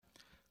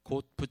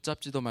곧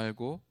붙잡지도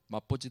말고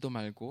맛보지도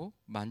말고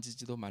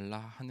만지지도 말라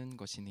하는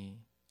것이니.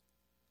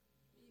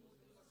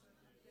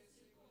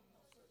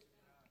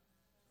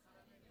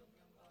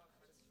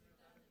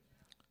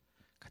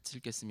 같이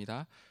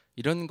읽겠습니다.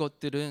 이런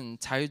것들은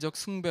자의적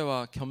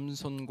숭배와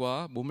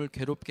겸손과 몸을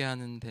괴롭게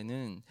하는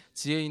데는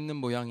지혜 있는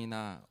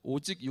모양이나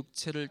오직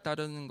육체를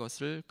따르는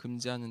것을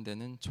금지하는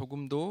데는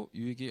조금도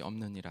유익이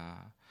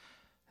없느니라.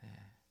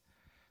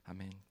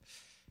 아멘.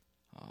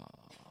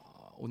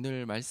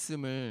 오늘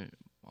말씀을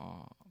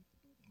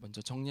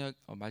먼저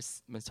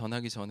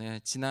전하기 전에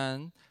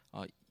지난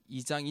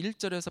 2장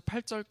 1절에서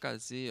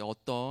 8절까지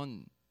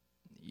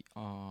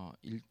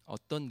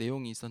어떤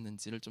내용이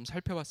있었는지를 좀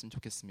살펴봤으면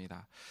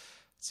좋겠습니다.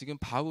 지금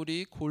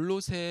바울이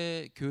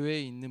골로새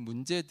교회에 있는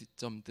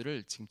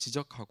문제점들을 지금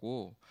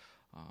지적하고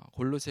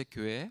골로새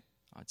교회,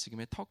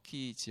 지금의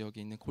터키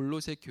지역에 있는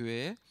골로새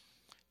교회의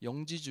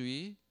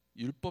영지주의,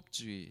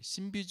 율법주의,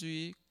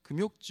 신비주의,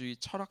 금욕주의,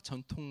 철학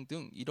전통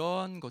등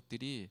이러한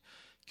것들이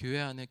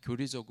교회 안에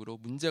교리적으로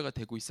문제가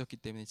되고 있었기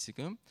때문에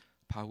지금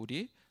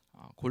바울이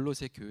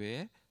골로새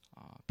교회에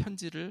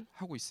편지를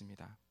하고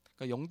있습니다.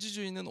 그러니까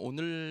영지주의는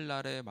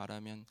오늘날에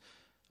말하면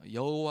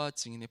여호와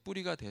증인의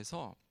뿌리가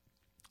돼서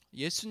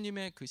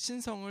예수님의 그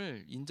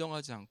신성을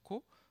인정하지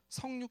않고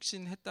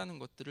성육신했다는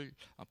것들을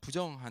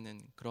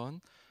부정하는 그런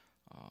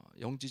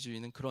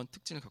영지주의는 그런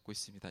특징을 갖고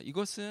있습니다.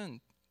 이것은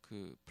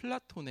그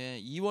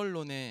플라톤의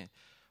이원론에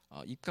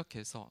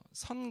입각해서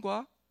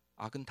선과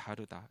악은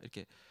다르다,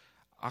 이렇게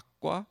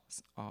악과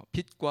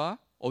빛과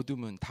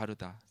어둠은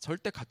다르다,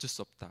 절대 갖출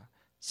수 없다,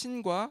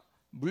 신과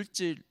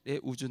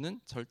물질의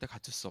우주는 절대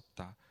갖출 수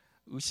없다,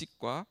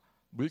 의식과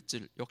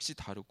물질 역시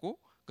다르고,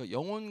 그러니까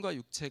영혼과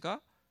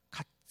육체가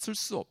같을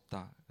수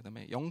없다,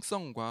 그다음에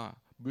영성과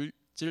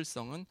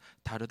물질성은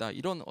다르다,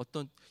 이런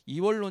어떤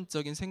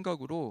이원론적인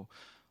생각으로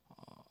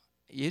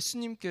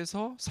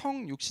예수님께서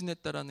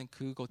성육신했다라는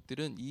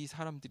그것들은 이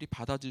사람들이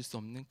받아들일 수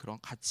없는 그런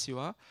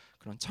가치와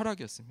그런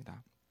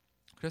철학이었습니다.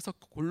 그래서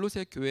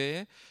골로새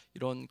교회에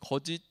이런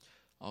거짓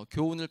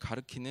교훈을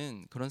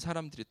가르치는 그런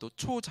사람들이 또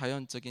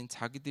초자연적인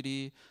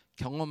자기들이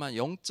경험한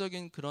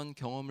영적인 그런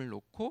경험을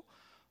놓고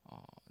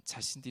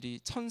자신들이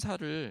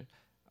천사를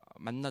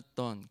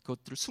만났던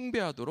그것들을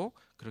숭배하도록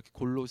그렇게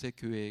골로새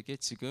교회에게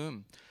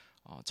지금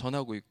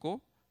전하고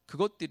있고,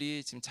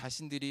 그것들이 지금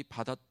자신들이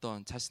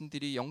받았던,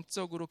 자신들이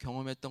영적으로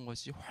경험했던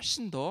것이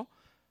훨씬 더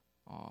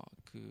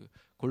그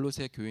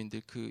골로새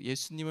교인들 그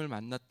예수님을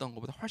만났던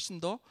것보다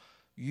훨씬 더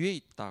위에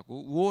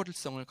있다고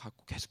우월성을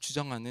갖고 계속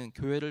주장하는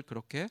교회를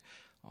그렇게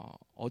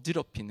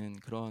어지럽히는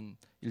그런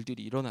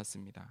일들이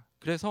일어났습니다.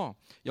 그래서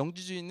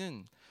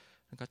영지주의는,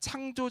 그러니까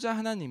창조자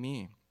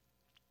하나님이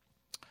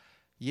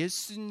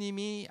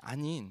예수님이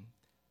아닌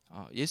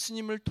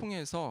예수님을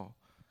통해서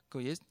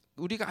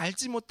우리가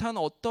알지 못한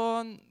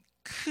어떤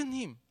큰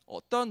힘,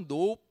 어떤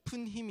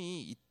높은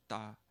힘이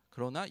있다,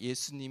 그러나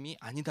예수님이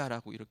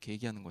아니다라고 이렇게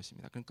얘기하는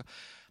것입니다. 그러니까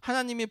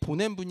하나님이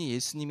보낸 분이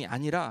예수님이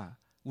아니라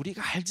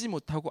우리가 알지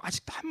못하고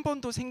아직도 한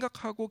번도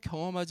생각하고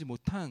경험하지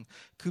못한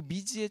그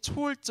미지의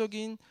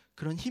초월적인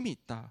그런 힘이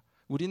있다.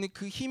 우리는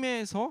그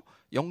힘에서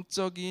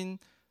영적인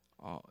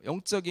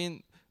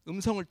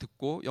음성을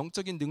듣고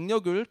영적인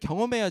능력을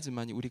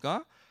경험해야지만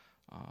우리가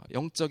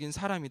영적인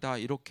사람이다,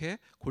 이렇게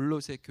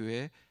골로새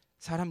교회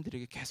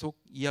사람들에게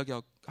계속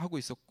이야기하고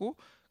있었고,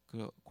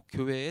 그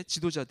교회의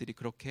지도자들이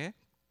그렇게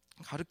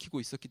가르치고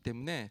있었기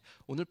때문에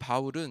오늘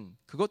바울은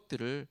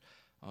그것들을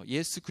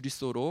예수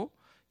그리스도로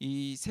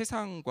이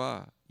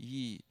세상과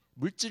이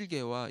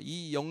물질계와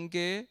이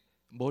영계의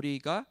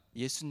머리가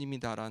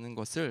예수님이다라는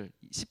것을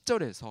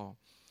 10절에서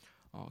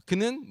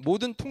그는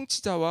모든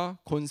통치자와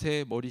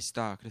권세의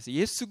머리시다. 그래서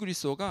예수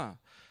그리스도가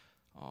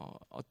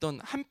어떤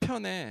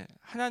한편에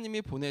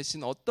하나님이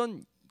보내신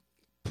어떤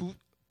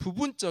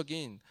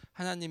부분적인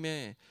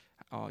하나님의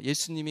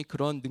예수님이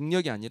그런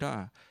능력이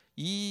아니라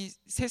이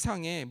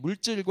세상의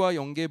물질과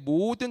영계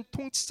모든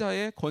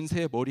통치자의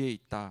권세의 머리에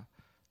있다.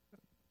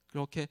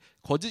 그렇게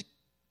거짓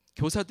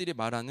교사들이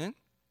말하는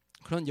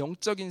그런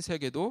영적인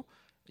세계도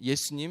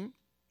예수님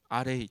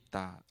아래에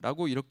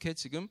있다라고 이렇게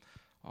지금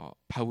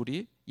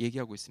바울이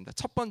얘기하고 있습니다.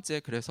 첫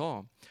번째,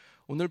 그래서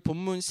오늘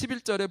본문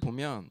 11절에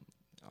보면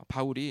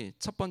바울이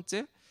첫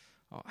번째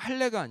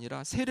할례가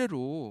아니라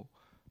세례로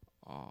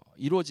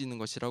이루어지는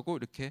것이라고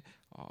이렇게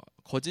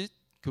거짓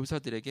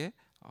교사들에게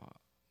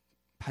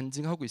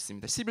반증하고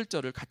있습니다.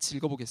 11절을 같이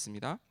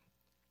읽어보겠습니다.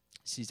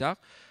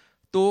 시작.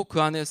 또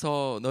그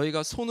안에서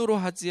너희가 손으로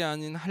하지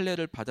않은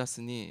할례를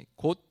받았으니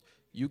곧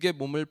육의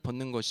몸을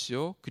벗는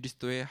것이요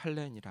그리스도의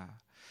할례니라.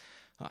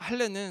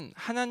 할례는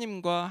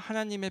하나님과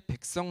하나님의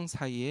백성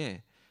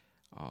사이에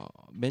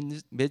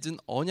맺은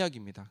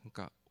언약입니다.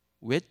 그러니까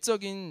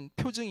외적인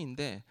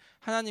표징인데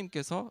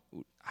하나님께서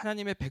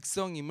하나님의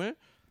백성임을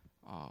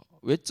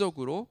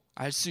외적으로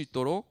알 수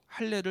있도록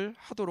할례를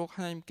하도록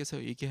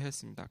하나님께서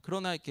얘기했습니다.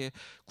 그러나 이렇게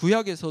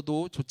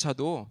구약에서도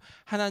조차도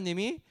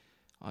하나님이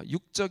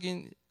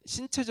육적인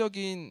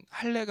신체적인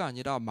할례가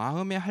아니라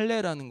마음의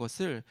할례라는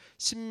것을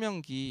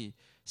신명기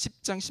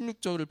 10장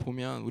 16절을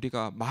보면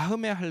우리가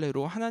마음의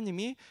할례로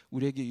하나님이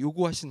우리에게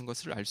요구하시는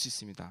것을 알 수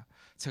있습니다.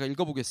 제가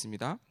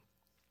읽어보겠습니다.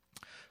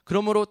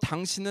 그러므로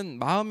당신은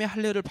마음의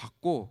할례를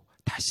받고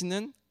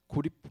다시는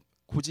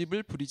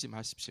고집을 부리지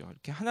마십시오.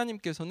 이렇게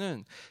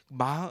하나님께서는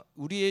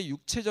우리의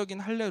육체적인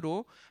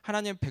할례로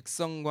하나님의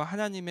백성과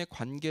하나님의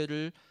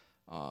관계를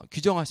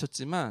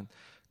규정하셨지만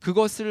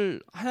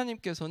그것을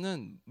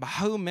하나님께서는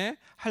마음의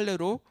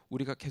할례로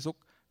우리가 계속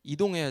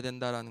이동해야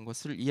된다라는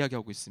것을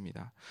이야기하고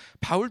있습니다.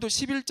 바울도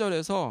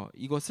 11절에서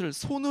이것을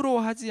손으로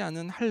하지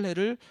않은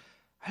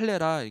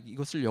할례라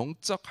이것을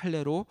영적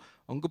할례로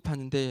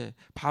언급하는데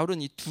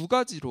바울은 이 두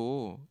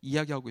가지로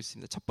이야기하고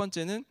있습니다. 첫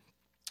번째는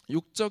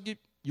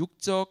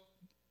육적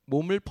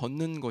몸을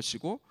벗는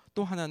것이고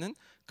또 하나는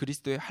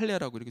그리스도의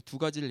할례라고 이렇게 두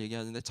가지를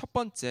얘기하는데 첫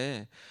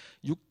번째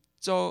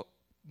육적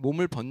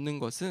몸을 벗는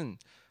것은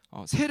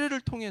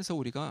세례를 통해서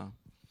우리가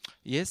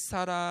옛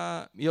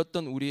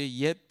사람이었던 우리의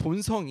옛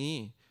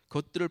본성이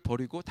그것들을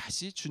버리고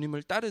다시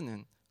주님을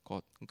따르는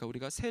것. 그러니까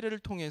우리가 세례를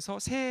통해서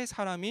새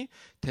사람이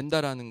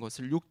된다라는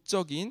것을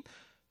육적인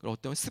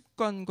어떤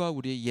습관과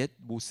우리의 옛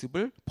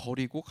모습을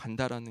버리고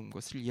간다라는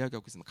것을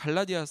이야기하고 있습니다.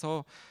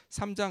 갈라디아서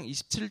 3장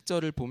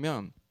 27절을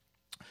보면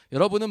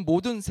여러분은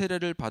모든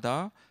세례를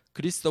받아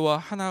그리스도와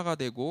하나가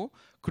되고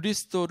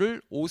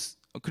그리스도를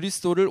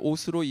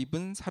옷으로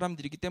입은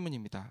사람들이기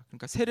때문입니다.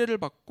 그러니까 세례를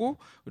받고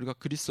우리가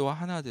그리스도와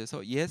하나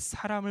돼서 옛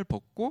사람을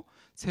벗고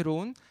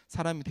새로운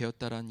사람이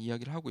되었다라는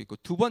이야기를 하고 있고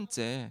두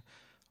번째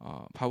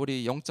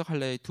바울이 영적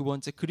할례의 두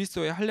번째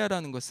그리스도의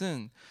할례라는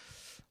것은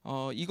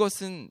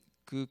이것은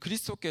그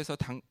그리스도께서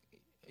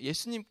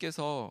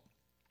예수님께서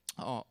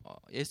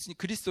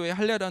그리스도의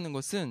할례라는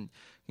것은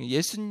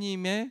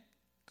예수님의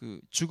그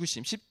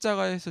죽으심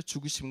십자가에서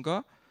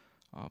죽으심과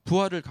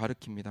부활을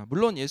가리킵니다.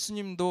 물론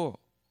예수님도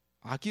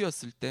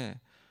아기였을 때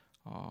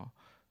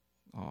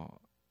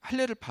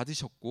할례를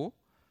받으셨고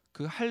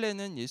그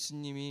할례는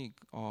예수님이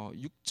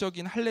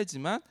육적인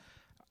할례지만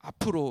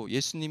앞으로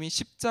예수님이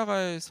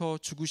십자가에서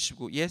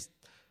죽으시고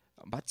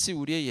마치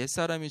우리의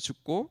옛사람이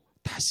죽고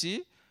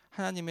다시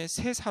하나님의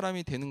새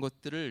사람이 되는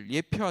것들을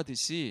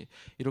예표하듯이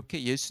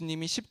이렇게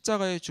예수님이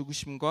십자가의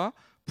죽으심과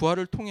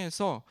부활을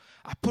통해서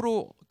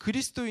앞으로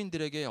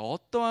그리스도인들에게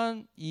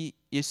어떠한 이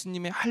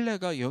예수님의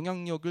할례가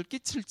영향력을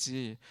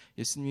끼칠지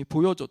예수님이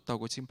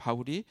보여줬다고 지금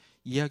바울이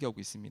이야기하고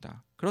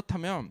있습니다.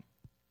 그렇다면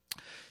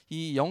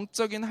이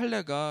영적인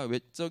할례가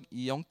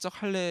이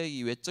영적 할례의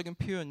이 외적인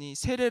표현이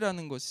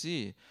세례라는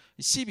것이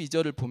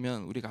 12절을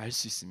보면 우리가 알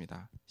수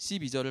있습니다.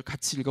 12절을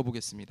같이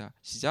읽어보겠습니다.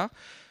 시작.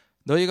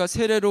 너희가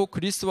세례로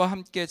그리스도와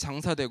함께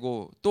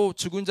장사되고 또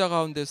죽은 자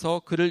가운데서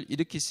그를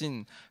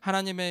일으키신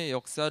하나님의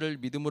역사를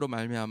믿음으로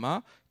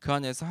말미암아 그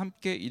안에서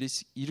함께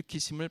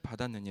일으키심을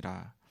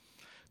받았느니라.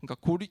 그러니까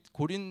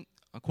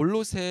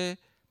골로새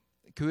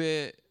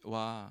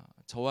교회와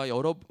저와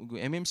여러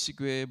MMC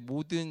교회의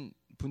모든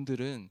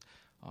분들은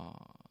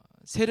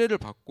세례를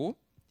받고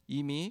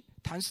이미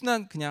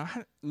단순한 그냥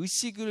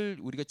의식을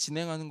우리가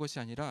진행하는 것이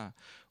아니라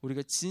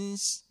우리가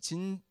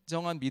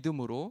진정한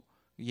믿음으로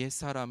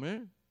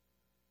옛사람을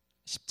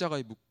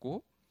십자가에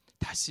묻고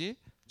다시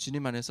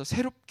주님 안에서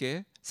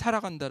새롭게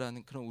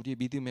살아간다라는 그런 우리의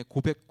믿음의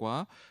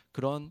고백과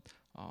그런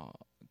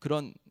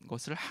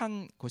것을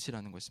한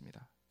것이라는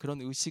것입니다.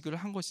 그런 의식을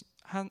한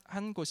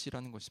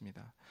것이라는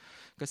것입니다.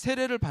 그러니까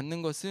세례를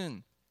받는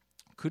것은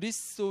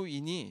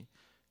그리스도인이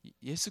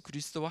예수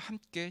그리스도와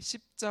함께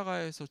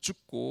십자가에서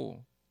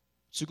죽고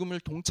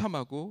죽음을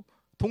동참하고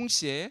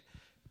동시에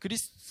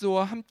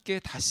그리스도와 함께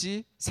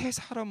다시 새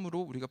사람으로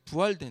우리가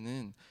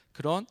부활되는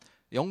그런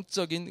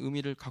영적인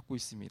의미를 갖고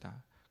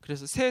있습니다.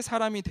 그래서 새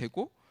사람이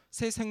되고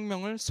새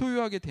생명을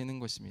소유하게 되는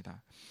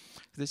것입니다.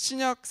 그래서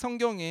신약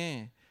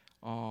성경의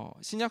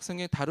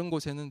다른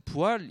곳에는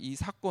부활 이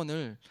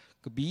사건을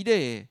그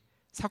미래의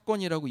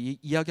사건이라고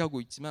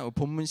이야기하고 있지만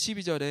본문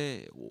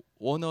 12절의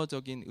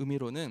원어적인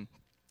의미로는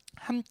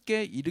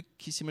함께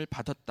일으키심을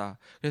받았다.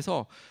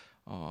 그래서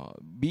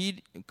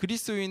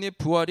그리스도인의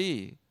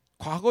부활이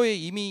과거에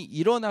이미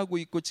일어나고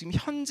있고 지금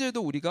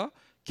현재도 우리가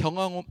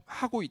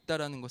경험하고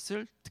있다라는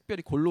것을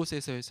특별히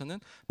골로새서에서는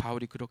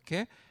바울이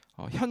그렇게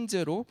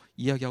현재로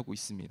이야기하고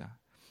있습니다.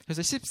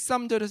 그래서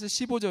 13절에서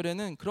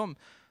 15절에는 그럼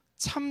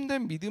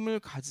참된 믿음을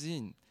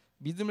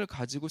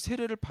가지고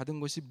세례를 받은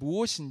것이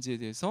무엇인지에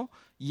대해서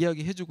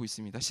이야기해주고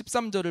있습니다.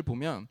 13절을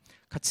보면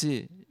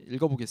같이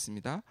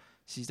읽어보겠습니다.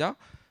 시작.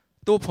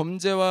 또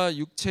범죄와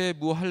육체의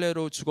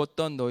무할례로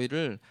죽었던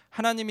너희를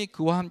하나님이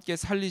그와 함께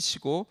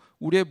살리시고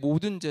우리의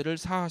모든 죄를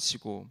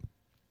사하시고,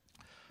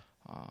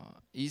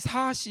 이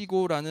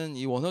사하시고라는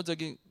이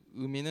원어적인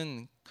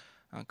의미는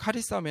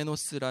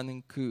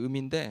카리사메노스라는 그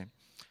의미인데,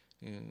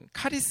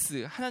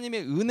 카리스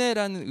하나님의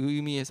은혜라는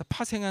의미에서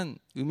파생한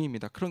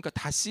의미입니다. 그러니까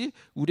다시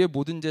우리의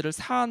모든 죄를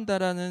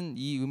사한다라는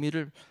이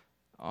의미를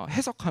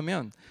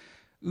해석하면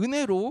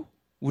은혜로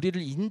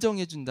우리를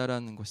인정해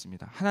준다라는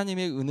것입니다.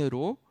 하나님의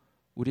은혜로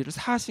우리를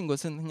사하신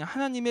것은 그냥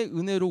하나님의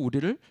은혜로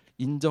우리를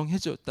인정해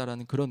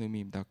줬다라는 그런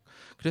의미입니다.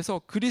 그래서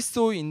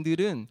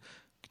그리스도인들은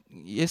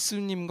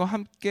예수님과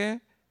함께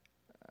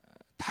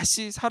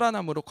다시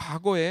살아남으로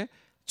과거에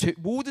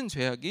모든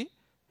죄악이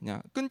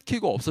그냥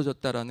끊기고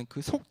없어졌다라는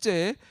그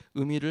속죄의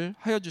의미를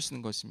하여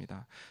주시는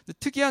것입니다. 근데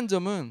특이한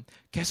점은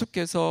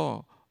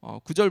계속해서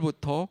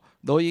 9절부터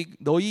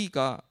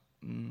너희가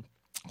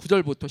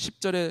 9절부터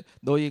 10절에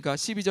너희가,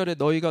 12절에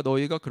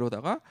너희가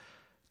그러다가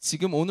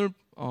지금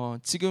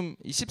지금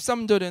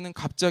 13절에는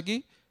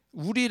갑자기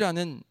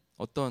우리라는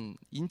어떤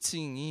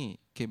인칭이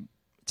이렇게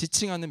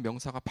지칭하는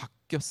명사가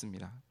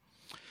바뀌었습니다.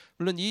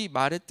 물론 이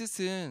말의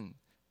뜻은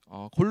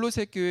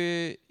골로새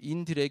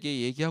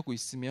교회인들에게 얘기하고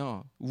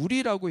있으며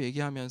우리라고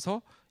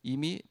얘기하면서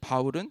이미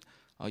바울은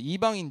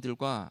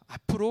이방인들과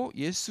앞으로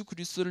예수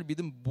그리스도를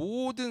믿은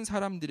모든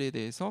사람들에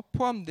대해서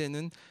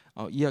포함되는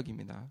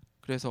이야기입니다.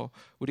 그래서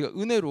우리가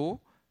은혜로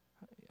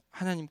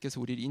하나님께서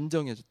우리를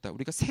인정해 줬다.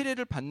 우리가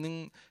세례를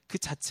받는 그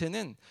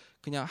자체는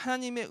그냥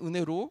하나님의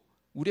은혜로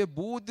우리의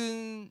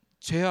모든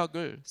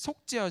죄악을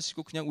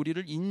속죄하시고 그냥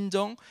우리를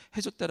인정해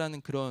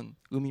줬다라는 그런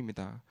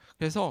의미입니다.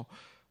 그래서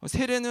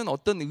세례는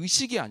어떤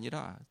의식이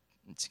아니라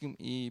지금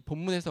이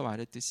본문에서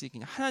말했듯이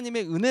그냥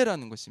하나님의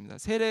은혜라는 것입니다.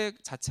 세례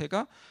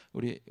자체가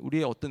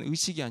우리의 어떤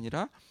의식이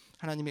아니라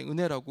하나님의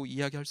은혜라고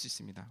이야기할 수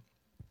있습니다.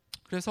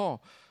 그래서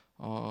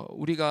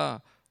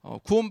우리가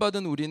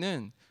구원받은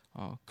우리는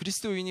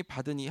그리스도인이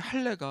받은 이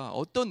할례가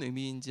어떤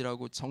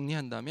의미인지라고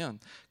정리한다면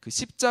그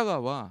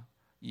십자가와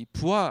이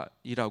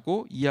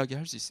부활이라고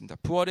이야기할 수 있습니다.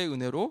 부활의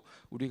은혜로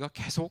우리가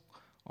계속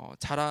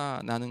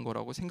자라나는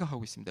거라고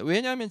생각하고 있습니다.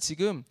 왜냐하면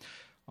지금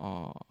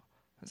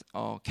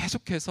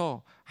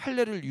계속해서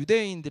할례를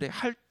유대인들의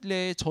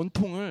할례의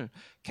전통을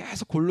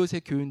계속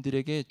골로새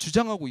교인들에게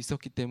주장하고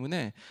있었기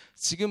때문에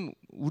지금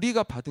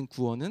우리가 받은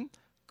구원은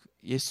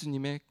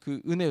예수님의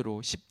그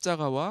은혜로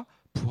십자가와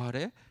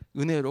부활의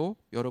은혜로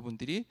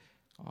여러분들이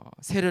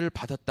세례를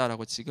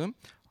받았다라고 지금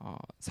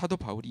사도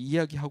바울이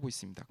이야기하고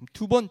있습니다. 그럼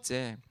두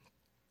번째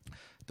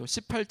또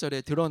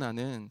 18절에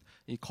드러나는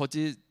이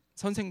거짓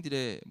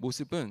선생들의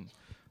모습은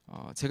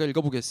제가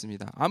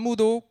읽어보겠습니다.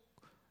 아무도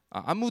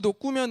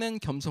꾸며낸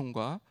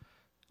겸손과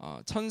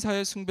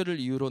천사의 숭배를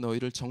이유로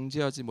너희를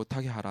정죄하지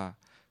못하게 하라.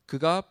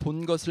 그가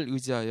본 것을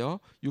의지하여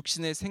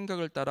육신의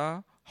생각을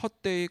따라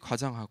헛되이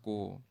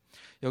과장하고,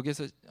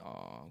 여기서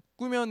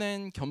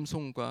꾸며낸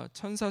겸손과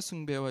천사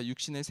숭배와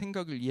육신의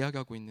생각을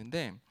이야기하고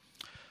있는데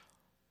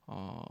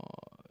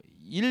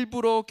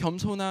일부러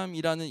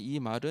겸손함이라는 이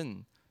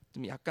말은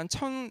좀 약간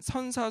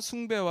천사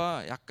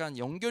숭배와 약간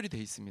연결이 돼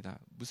있습니다.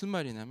 무슨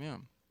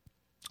말이냐면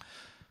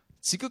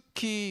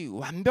지극히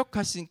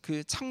완벽하신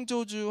그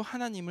창조주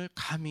하나님을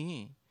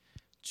감히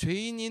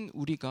죄인인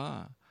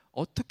우리가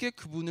어떻게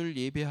그분을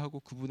예배하고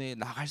그분에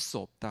나갈 수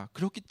없다.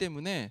 그렇기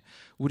때문에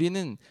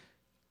우리는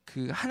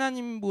그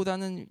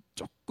하나님보다는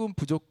조금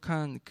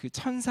부족한 그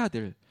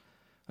천사들,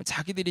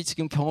 자기들이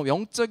지금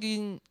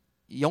영적인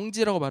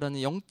영지라고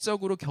말하는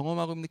영적으로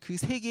경험하고 있는 그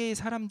세계의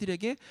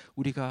사람들에게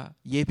우리가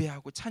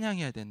예배하고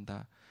찬양해야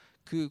된다.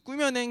 그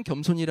꾸며낸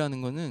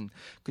겸손이라는 것은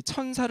그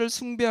천사를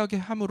숭배하게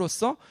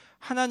함으로써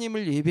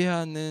하나님을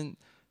예배하는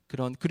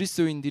그런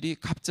그리스도인들이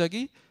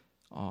갑자기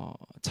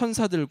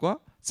천사들과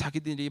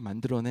자기들이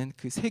만들어낸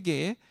그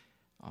세계에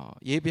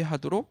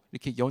예배하도록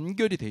이렇게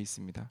연결이 되어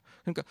있습니다.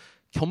 그러니까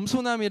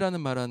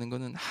겸손함이라는 말하는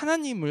것은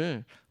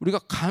하나님을 우리가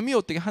감히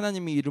어떻게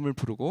하나님의 이름을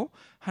부르고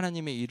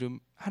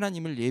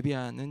하나님을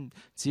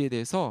예배하는지에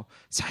대해서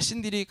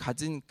자신들이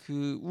가진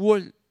그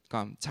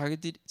우월감,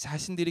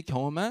 자신들이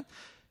경험한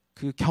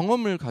그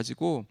경험을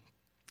가지고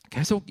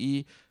계속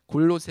이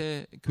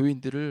골로새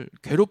교인들을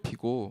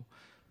괴롭히고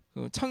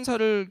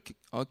천사를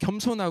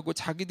겸손하고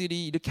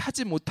자기들이 이렇게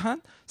하지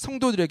못한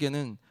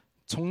성도들에게는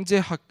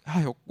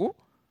정죄하였고,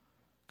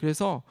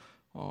 그래서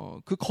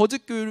그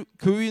거짓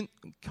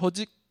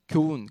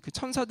교훈, 그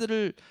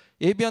천사들을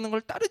예배하는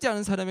걸 따르지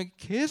않은 사람에게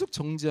계속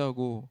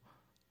정죄하고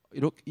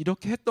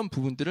이렇게 했던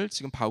부분들을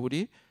지금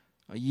바울이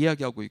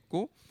이야기하고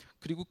있고,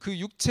 그리고 그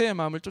육체의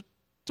마음을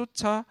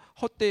쫓아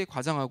헛되이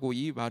과장하고,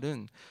 이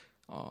말은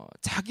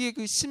자기의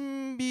그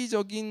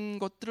신비적인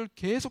것들을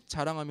계속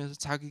자랑하면서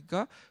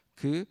자기가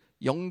그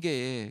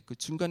영계의 그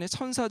중간에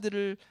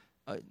천사들을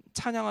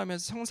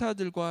찬양하면서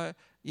천사들과의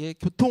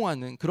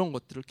교통하는 그런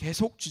것들을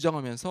계속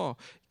주장하면서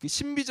그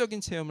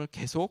신비적인 체험을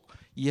계속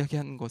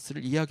이야기하는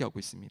것을 이야기하고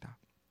있습니다.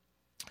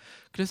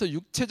 그래서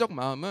육체적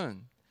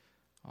마음은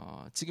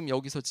지금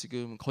여기서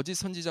지금 거짓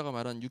선지자가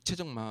말한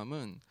육체적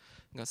마음은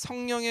그러니까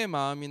성령의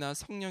마음이나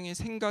성령의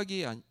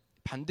생각이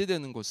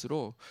반대되는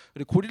것으로,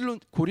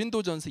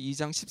 고린도전서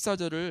 2장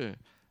 14절을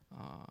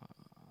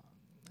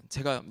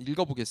제가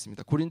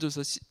읽어보겠습니다.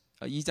 고린도전서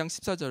 2장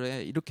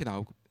 14절에 이렇게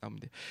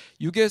나옵니다.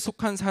 육에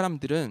속한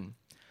사람들은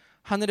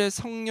하늘의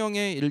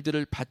성령의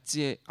일들을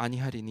받지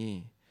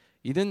아니하리니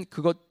이는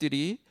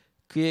그것들이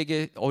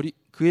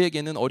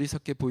그에게는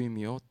어리석게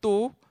보임이요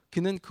또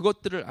그는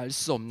그것들을 알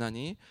수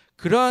없나니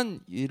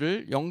그러한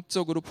일은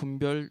영적으로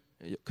분별되기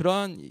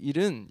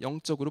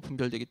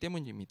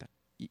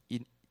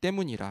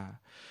때문이라.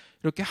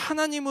 이렇게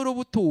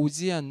하나님으로부터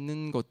오지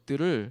않는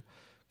것들을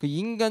그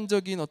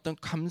인간적인 어떤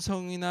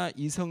감성이나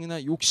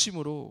이성이나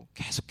욕심으로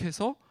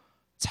계속해서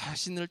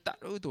자신을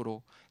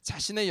따르도록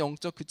자신의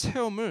영적 그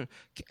체험을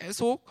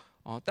계속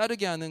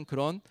따르게 하는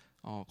그런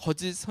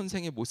거짓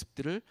선생의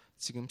모습들을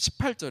지금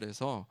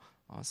 18절에서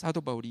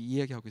사도 바울이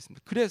이야기하고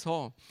있습니다.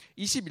 그래서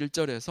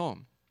 21절에서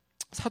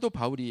사도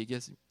바울이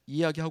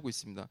이야기하고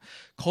있습니다.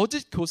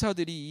 거짓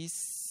교사들이 이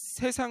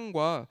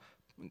세상과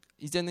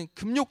이제는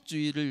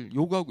금욕주의를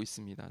요구하고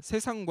있습니다.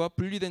 세상과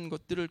분리된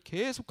것들을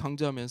계속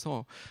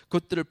강조하면서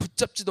그것들을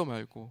붙잡지도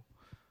말고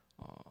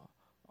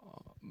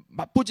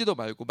맛보지도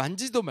말고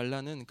만지도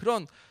말라는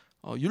그런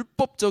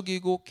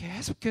율법적이고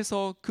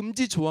계속해서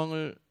금지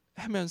조항을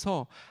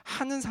하면서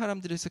하는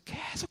사람들에서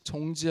계속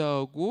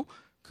정죄하고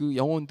그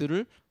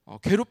영혼들을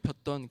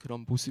괴롭혔던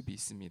그런 모습이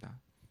있습니다.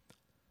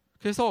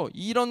 그래서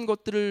이런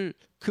것들을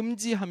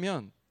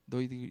금지하면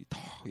너희들이 더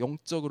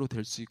영적으로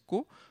될 수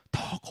있고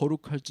더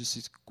거룩할 수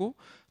있고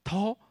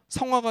더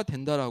성화가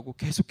된다라고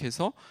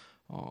계속해서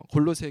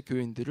골로새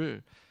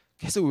교인들을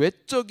계속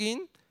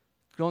외적인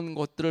그런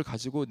것들을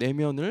가지고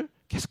내면을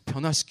계속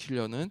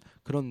변화시키려는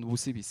그런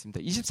모습이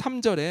있습니다.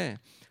 23절에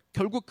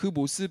결국 그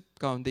모습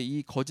가운데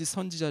이 거짓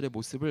선지자의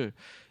모습을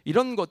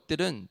이런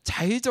것들은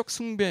자의적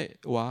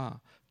숭배와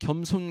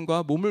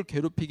겸손과 몸을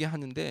괴롭히게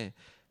하는데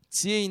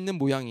지혜 있는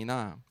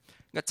모양이나,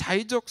 그러니까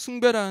자의적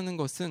숭배라는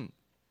것은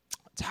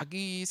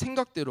자기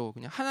생각대로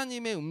그냥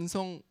하나님의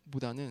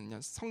음성보다는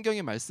그냥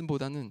성경의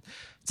말씀보다는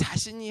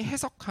자신이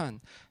해석한,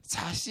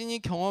 자신이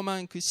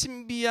경험한 그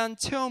신비한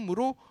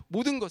체험으로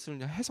모든 것을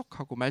그냥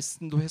해석하고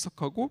말씀도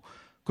해석하고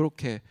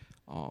그렇게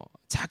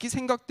자기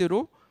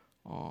생각대로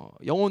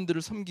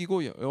영혼들을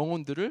섬기고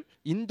영혼들을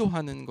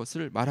인도하는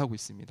것을 말하고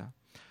있습니다.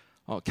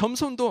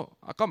 겸손도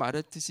아까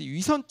말했듯이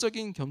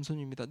위선적인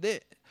겸손입니다.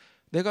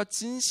 내가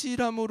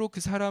진실함으로 그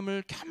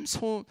사람을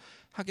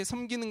겸손하게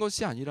섬기는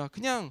것이 아니라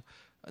그냥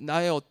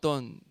나의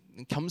어떤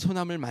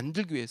겸손함을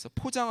만들기 위해서,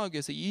 포장하기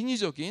위해서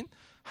인위적인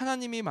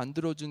하나님이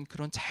만들어준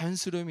그런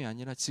자연스러움이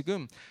아니라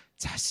지금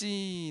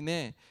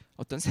자신의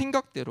어떤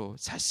생각대로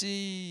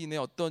자신의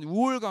어떤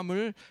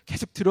우월감을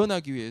계속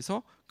드러나기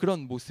위해서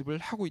그런 모습을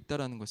하고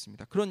있다는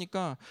것입니다.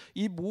 그러니까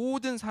이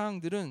모든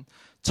사항들은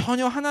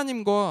전혀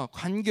하나님과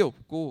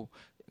관계없고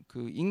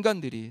그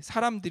인간들이,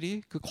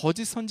 사람들이, 그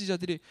거짓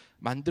선지자들이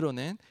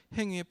만들어낸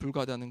행위에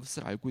불과하다는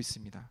것을 알고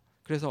있습니다.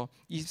 그래서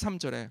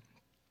 23절에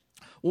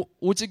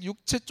오직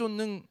육체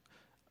쫓는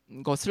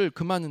것을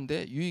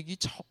금하는데 유익이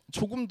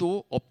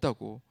조금도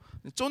없다고.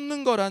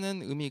 쫓는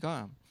거라는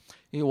의미가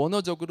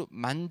원어적으로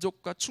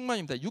만족과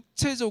충만입니다.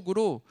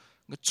 육체적으로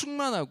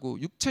충만하고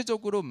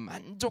육체적으로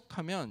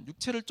만족하면,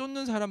 육체를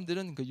쫓는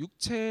사람들은 그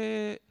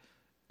육체의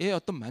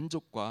어떤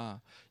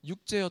만족과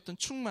육체의 어떤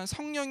충만,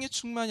 성령의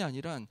충만이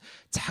아니라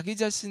자기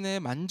자신의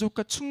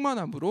만족과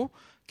충만함으로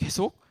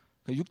계속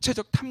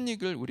육체적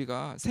탐닉을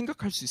우리가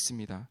생각할 수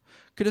있습니다.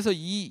 그래서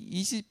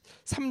이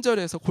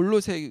 23절에서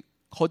골로새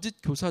거짓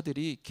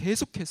교사들이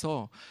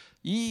계속해서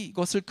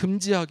이것을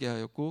금지하게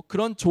하였고,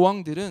 그런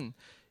조항들은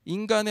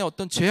인간의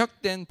어떤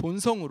죄악된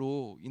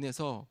본성으로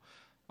인해서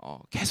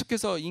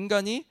계속해서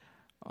인간이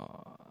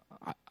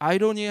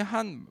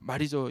아이러니한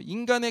말이죠.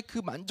 인간의 그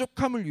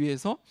만족함을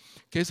위해서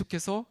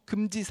계속해서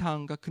금지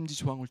사항과 금지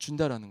조항을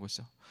준다라는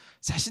것이죠.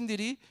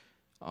 자신들이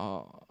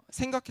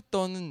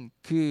생각했던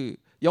그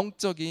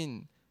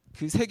영적인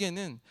그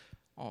세계는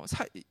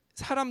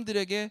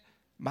사람들에게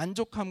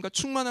만족함과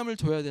충만함을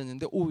줘야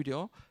되는데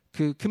오히려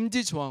그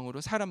금지 조항으로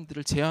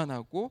사람들을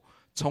제한하고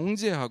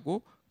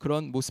정죄하고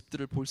그런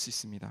모습들을 볼 수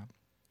있습니다.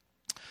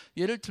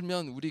 예를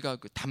들면 우리가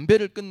그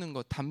담배를 끊는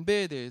것,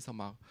 담배에 대해서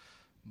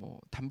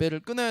담배를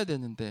끊어야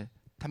되는데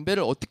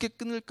담배를 어떻게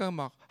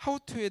끊을까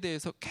하우투에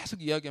대해서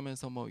계속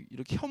이야기하면서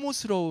이렇게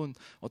혐오스러운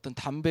어떤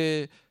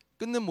담배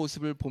끊는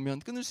모습을 보면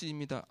끊을 수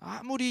있습니다.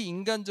 아무리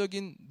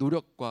인간적인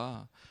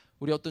노력과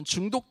우리 어떤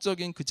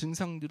중독적인 그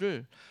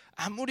증상들을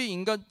아무리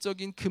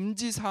인간적인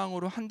금지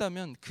사항으로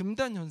한다면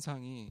금단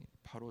현상이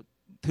바로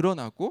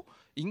드러나고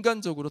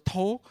인간적으로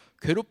더욱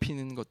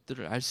괴롭히는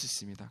것들을 알 수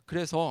있습니다.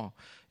 그래서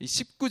이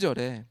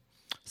 19절에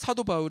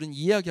사도 바울은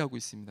이야기하고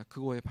있습니다.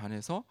 그거에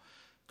반해서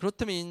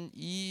그렇다면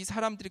이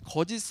사람들이,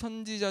 거짓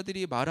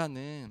선지자들이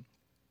말하는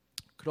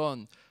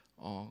그런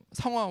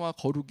성화와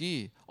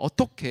거룩이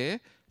어떻게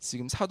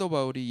지금 사도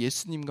바울이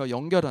예수님과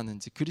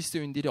연결하는지,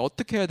 그리스도인들이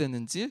어떻게 해야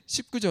되는지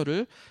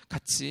 19절을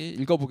같이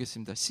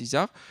읽어보겠습니다.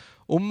 시작.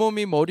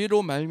 온몸이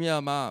머리로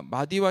말미암아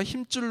마디와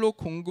힘줄로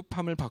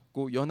공급함을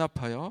받고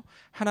연합하여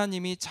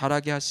하나님이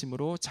자라게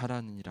하심으로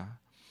자라느니라.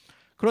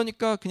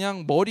 그러니까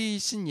그냥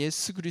머리이신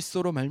예수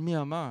그리스도로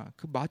말미암아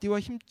그 마디와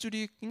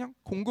힘줄이 그냥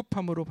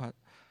공급함으로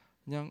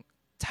그냥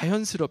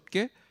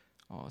자연스럽게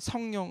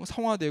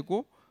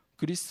성화되고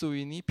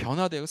그리스도인이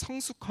변화되고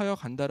성숙하여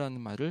간다라는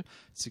말을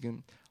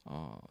지금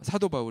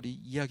사도 바울이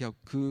이야기하고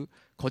그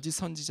거짓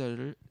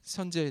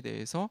선지자에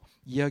대해서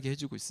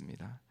이야기해주고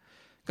있습니다.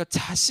 그러니까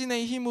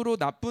자신의 힘으로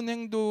나쁜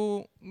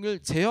행동을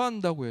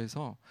제어한다고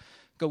해서,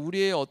 그러니까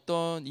우리의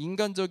어떤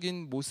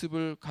인간적인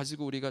모습을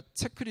가지고 우리가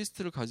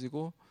체크리스트를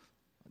가지고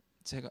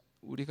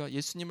우리가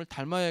예수님을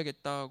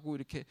닮아야겠다고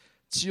이렇게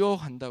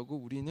지어간다고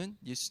우리는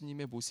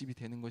예수님의 모습이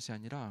되는 것이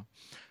아니라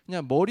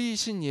그냥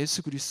머리이신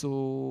예수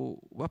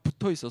그리스도와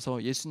붙어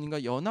있어서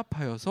예수님과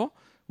연합하여서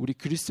우리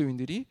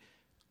그리스도인들이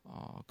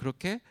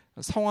그렇게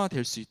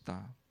성화될 수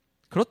있다.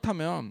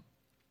 그렇다면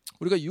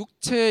우리가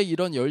육체의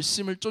이런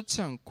열심을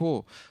쫓지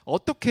않고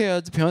어떻게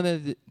해야지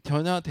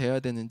변화돼야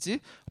되는지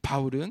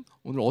바울은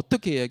오늘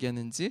어떻게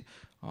이야기하는지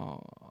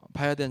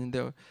봐야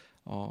되는데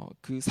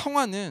그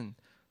성화는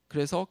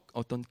그래서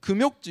어떤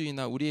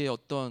금욕주의나 우리의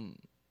어떤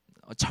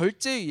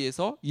절제에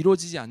의해서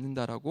이루어지지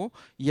않는다라고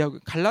이야기.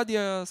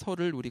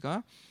 갈라디아서를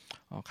우리가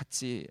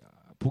같이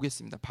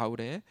보겠습니다.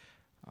 바울의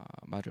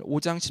말을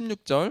 5장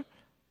 16절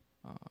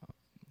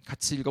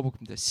같이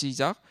읽어보겠습니다.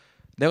 시작.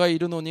 내가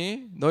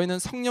이르노니 너희는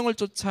성령을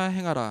쫓아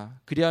행하라.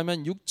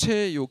 그리하면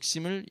육체의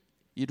욕심을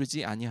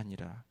이루지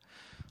아니하니라.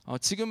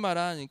 지금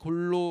말한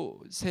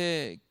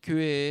골로새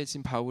교회에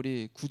지금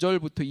바울이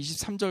 9절부터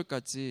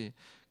 23절까지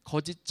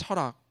거짓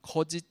철학,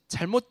 거짓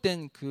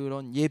잘못된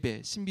그런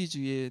예배,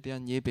 신비주의에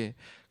대한 예배.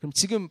 그럼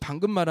지금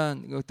방금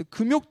말한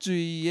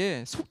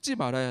금욕주의에 속지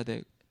말아야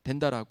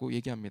된다라고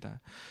얘기합니다.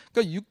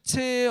 그러니까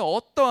육체의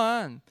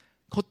어떠한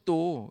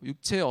것도,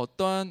 육체의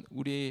어떠한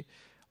우리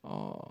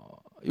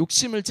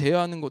욕심을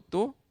제어하는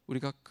것도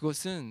우리가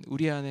그것은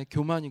우리 안에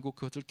교만이고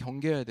그것을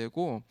경계해야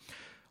되고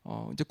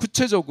이제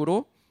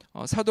구체적으로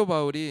사도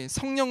바울이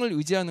성령을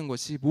의지하는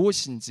것이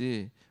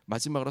무엇인지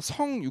마지막으로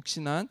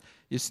성육신한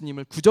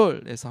예수님을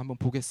 9절에서 한번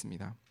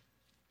보겠습니다.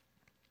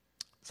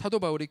 사도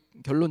바울이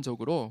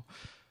결론적으로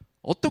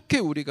어떻게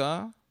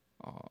우리가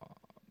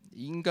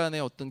인간의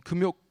어떤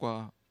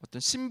금욕과 어떤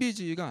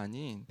신비주의가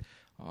아닌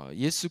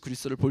예수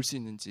그리스도를 볼 수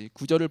있는지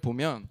 9절을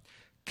보면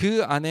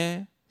그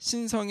안에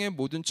신성의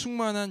모든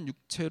충만한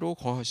육체로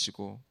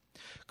거하시고,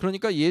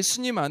 그러니까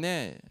예수님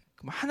안에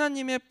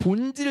하나님의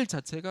본질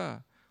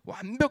자체가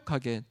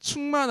완벽하게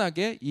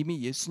충만하게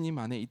이미 예수님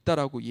안에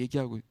있다라고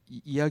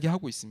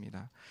이야기하고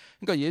있습니다.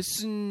 그러니까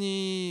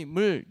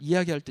예수님을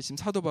이야기할 때 지금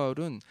사도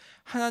바울은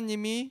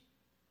하나님이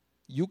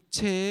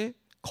육체에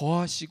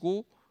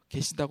거하시고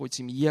계시다고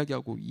지금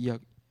이야기하고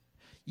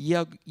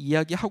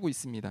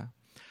있습니다.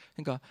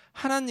 그러니까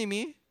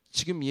하나님이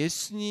지금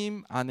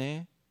예수님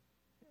안에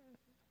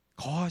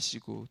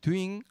거하시고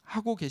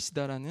doing하고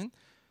계시다라는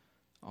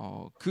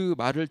그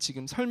말을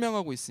지금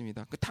설명하고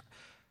있습니다.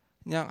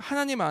 그냥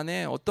하나님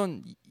안에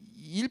어떤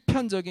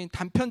일편적인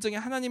단편적인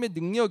하나님의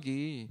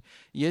능력이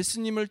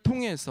예수님을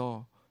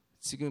통해서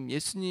지금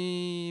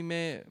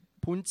예수님의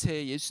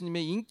본체,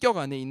 예수님의 인격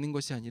안에 있는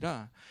것이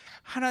아니라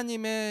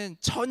하나님의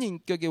전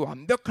인격의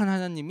완벽한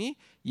하나님이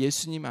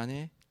예수님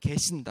안에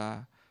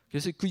계신다.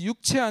 그래서 그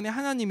육체 안에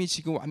하나님이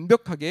지금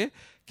완벽하게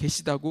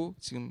계시다고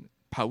지금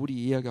바울이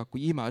이야기하고,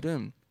 이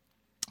말은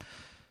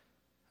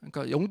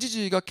그러니까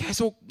영지주의가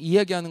계속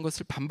이야기하는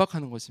것을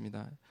반박하는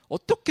것입니다.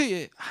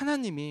 어떻게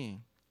하나님이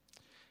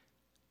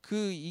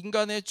그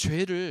인간의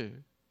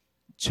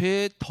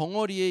죄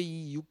덩어리의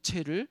이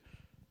육체를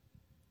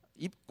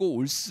입고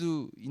올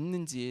수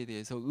있는지에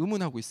대해서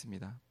의문하고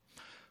있습니다.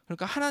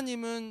 그러니까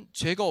하나님은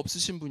죄가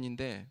없으신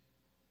분인데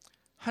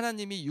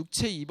하나님이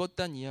육체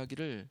입었다는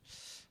이야기를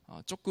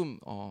조금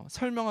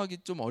설명하기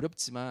좀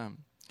어렵지만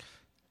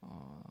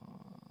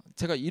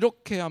제가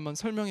이렇게 한번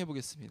설명해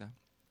보겠습니다.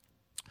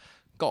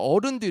 그러니까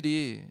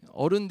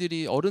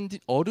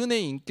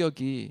어른의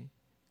인격이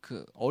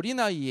그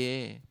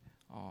어린아이에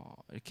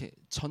이렇게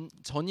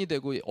전이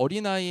되고,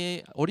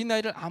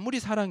 어린아이를 아무리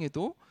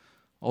사랑해도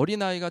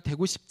어린아이가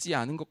되고 싶지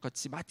않은 것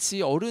같이,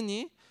 마치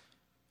어른이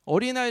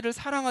어린아이를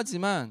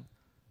사랑하지만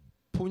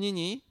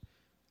본인이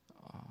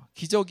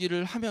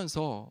기저귀를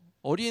하면서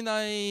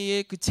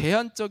어린아이의 그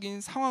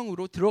제한적인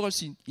상황으로 들어갈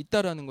수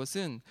있다라는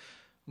것은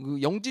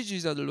그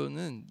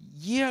영지주의자들로는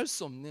이해할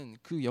수 없는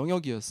그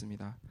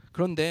영역이었습니다.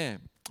 그런데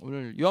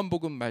오늘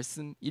요한복음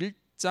말씀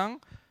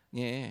 1장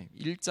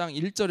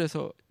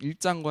 1절에서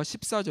 1장과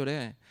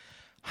 14절에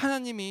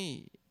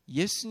하나님이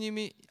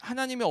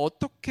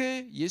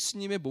어떻게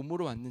예수님의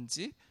몸으로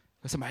왔는지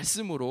그래서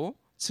말씀으로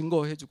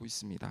증거해주고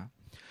있습니다.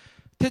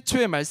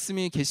 태초에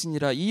말씀이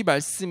계시니라. 이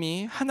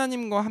말씀이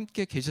하나님과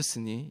함께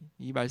계셨으니,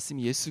 이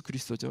말씀이 예수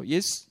그리스도죠.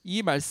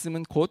 이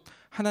말씀은 곧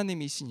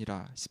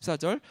하나님이시니라.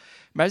 14절,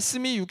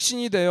 말씀이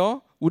육신이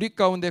되어 우리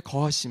가운데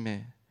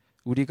거하심에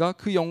우리가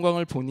그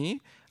영광을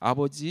보니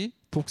아버지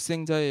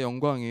독생자의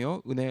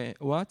영광이요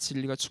은혜와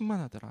진리가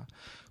충만하더라.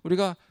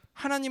 우리가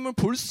하나님을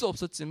볼 수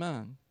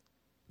없었지만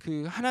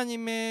그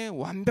하나님의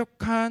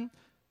완벽한,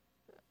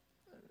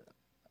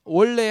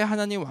 원래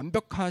하나님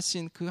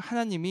완벽하신 그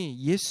하나님이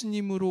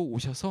예수님으로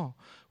오셔서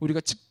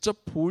우리가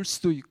직접 볼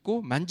수도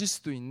있고 만질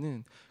수도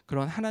있는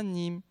그런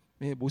하나님의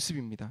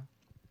모습입니다.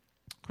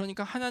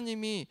 그러니까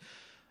하나님이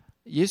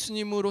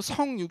예수님으로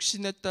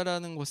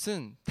성육신했다라는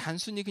것은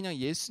단순히 그냥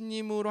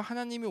예수님으로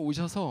하나님이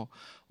오셔서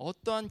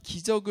어떠한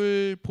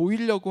기적을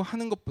보이려고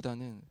하는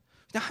것보다는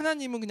그냥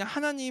하나님은 그냥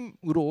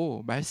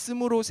하나님으로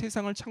말씀으로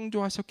세상을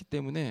창조하셨기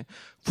때문에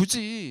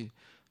굳이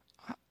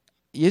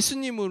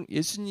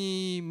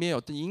예수님의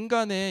어떤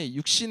인간의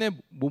육신의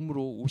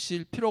몸으로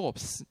오실 필요가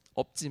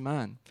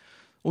없지만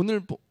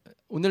오늘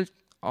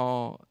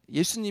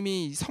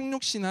예수님이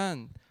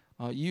성육신한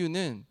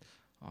이유는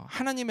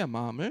하나님의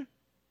마음을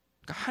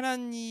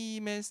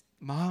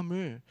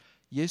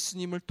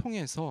예수님을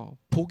통해서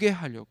보게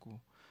하려고,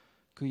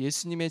 그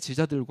예수님의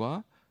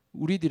제자들과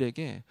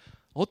우리들에게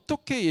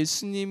어떻게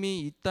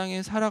예수님이 이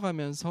땅에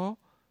살아가면서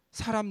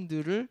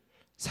사람들을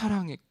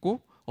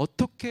사랑했고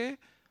어떻게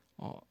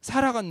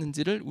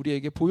살아갔는지를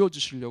우리에게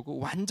보여주시려고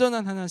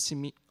완전한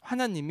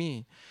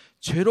하나님이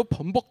죄로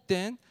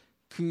번복된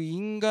그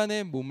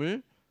인간의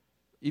몸을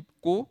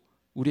입고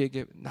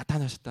우리에게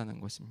나타나셨다는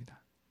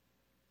것입니다.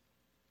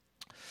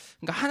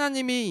 그러니까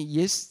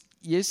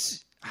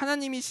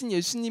하나님이신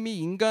예수님이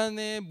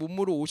인간의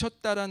몸으로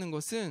오셨다라는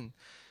것은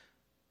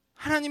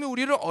하나님이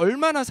우리를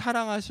얼마나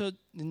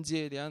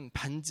사랑하셨는지에 대한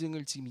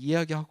반증을 지금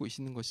이야기하고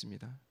계시는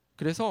것입니다.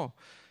 그래서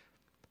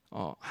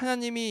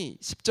하나님이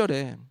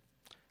 10절에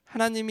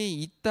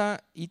하나님이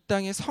이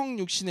땅의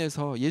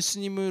성육신에서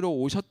예수님으로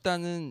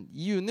오셨다는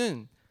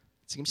이유는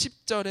지금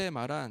 10절에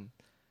말한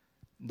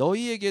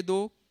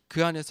너희에게도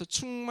그 안에서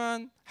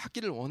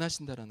충만하기를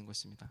원하신다라는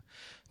것입니다.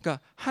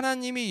 그러니까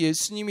하나님이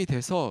예수님이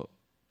돼서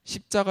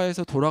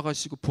십자가에서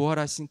돌아가시고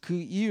부활하신 그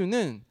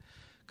이유는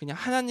그냥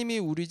하나님이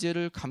우리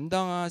죄를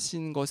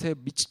감당하신 것에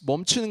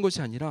멈추는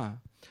것이 아니라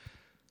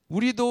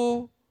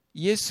우리도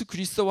예수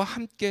그리스도와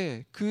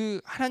함께 그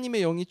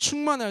하나님의 영이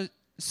충만할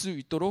수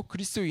있도록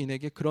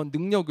그리스도인에게 그런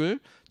능력을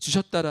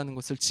주셨다라는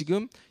것을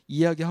지금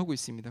이야기하고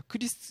있습니다.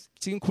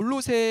 지금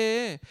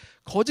골로새의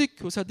거짓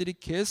교사들이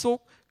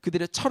계속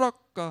그들의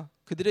철학과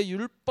그들의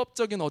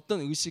율법적인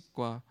어떤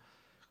의식과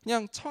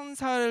그냥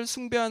천사를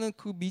숭배하는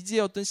그 미지의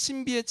어떤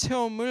신비의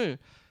체험을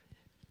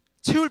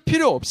채울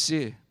필요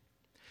없이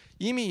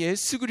이미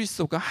예수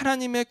그리스도가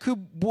하나님의 그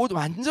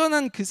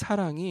완전한 그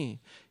사랑이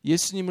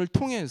예수님을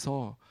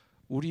통해서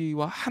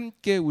우리와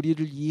함께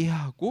우리를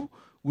이해하고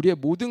우리의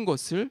모든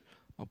것을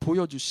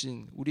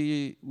보여주신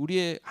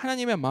우리의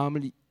하나님의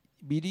마음을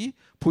미리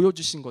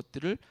보여주신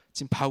것들을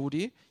지금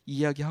바울이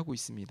이야기하고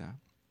있습니다.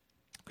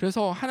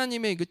 그래서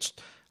하나님의 그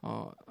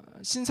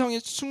신성에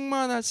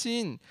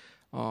충만하신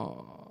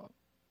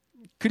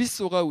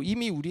그리스도가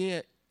이미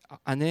우리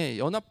안에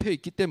연합해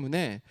있기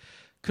때문에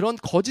그런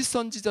거짓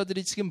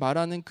선지자들이 지금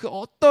말하는 그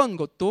어떤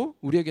것도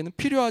우리에게는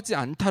필요하지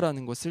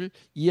않다라는 것을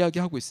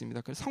이야기하고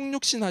있습니다.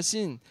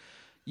 성육신하신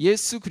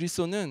예수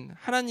그리스도는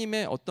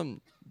하나님의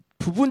어떤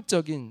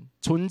부분적인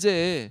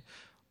존재에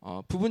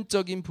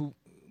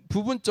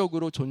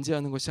부분적으로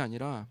존재하는 것이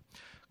아니라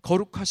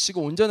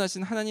거룩하시고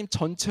온전하신 하나님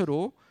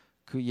전체로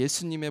그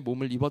예수님의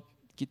몸을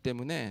입었기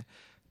때문에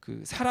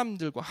그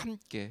사람들과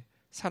함께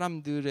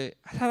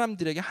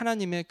사람들에게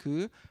하나님의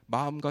그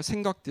마음과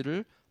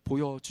생각들을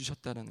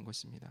보여주셨다는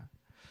것입니다.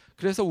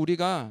 그래서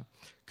우리가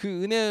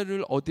그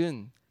은혜를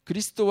얻은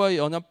그리스도와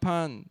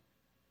연합을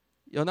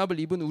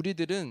입은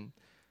우리들은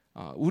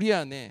우리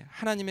안에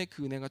하나님의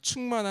그 은혜가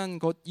충만한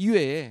것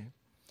이외에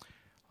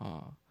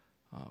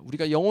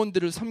우리가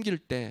영혼들을 섬길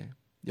때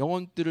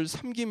영혼들을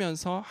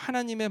섬기면서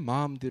하나님의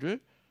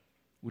마음들을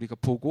우리가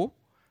보고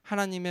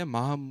하나님의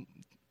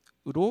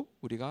마음으로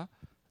우리가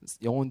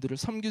영혼들을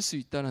섬길 수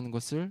있다는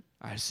것을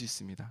알 수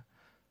있습니다.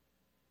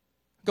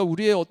 그러니까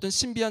우리의 어떤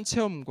신비한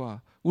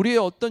체험과 우리의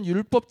어떤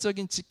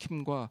율법적인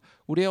지킴과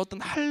우리의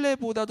어떤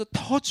할례보다도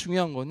더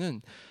중요한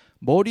것은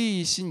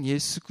머리이신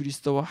예수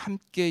그리스도와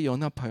함께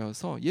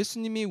연합하여서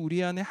예수님이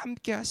우리 안에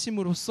함께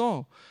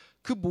하심으로써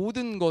그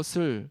모든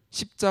것을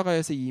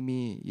십자가에서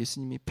이미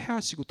예수님이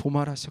패하시고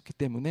도말하셨기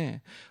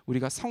때문에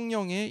우리가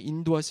성령의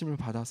인도하심을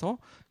받아서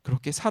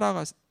그렇게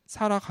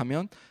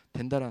살아가면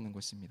된다라는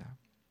것입니다.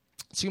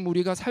 지금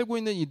우리가 살고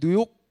있는 이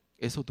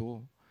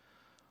뉴욕에서도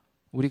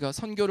우리가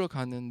선교를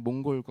가는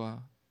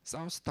몽골과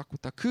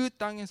사우스다코타 그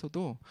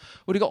땅에서도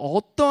우리가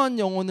어떠한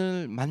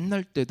영혼을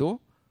만날 때도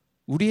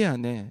우리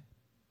안에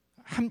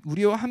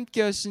우리와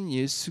함께 하신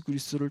예수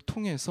그리스도를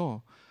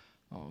통해서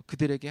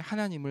그들에게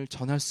하나님을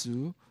전할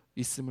수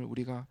있음을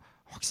우리가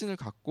확신을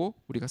갖고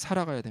우리가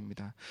살아가야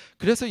됩니다.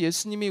 그래서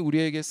예수님이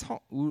우리에게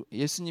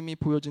예수님이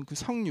보여준 그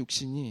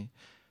성육신이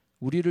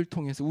우리를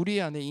통해서 우리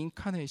안에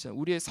인카네이션,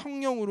 우리의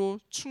성령으로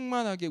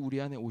충만하게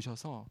우리 안에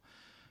오셔서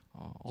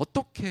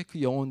어떻게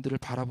그 영혼들을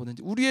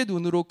바라보는지 우리의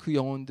눈으로 그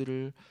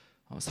영혼들을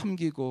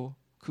섬기고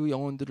그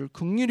영혼들을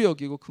긍휼히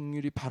여기고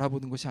긍휼히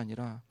바라보는 것이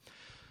아니라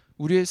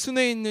우리의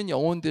순회에 있는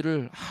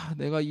영혼들을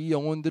내가 이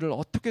영혼들을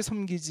어떻게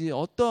섬기지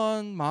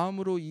어떠한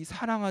마음으로 이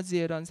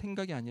사랑하지라는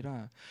생각이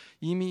아니라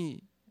이미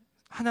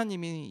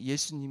하나님이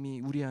예수님이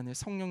우리 안에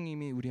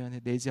성령님이 우리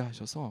안에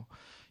내재하셔서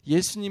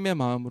예수님의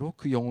마음으로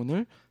그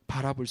영혼을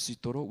바라볼 수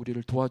있도록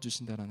우리를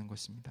도와주신다는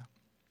것입니다.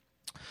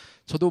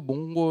 저도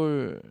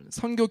몽골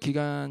선교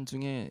기간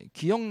중에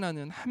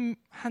기억나는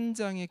한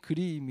장의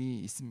그림이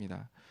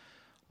있습니다.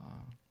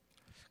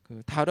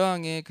 그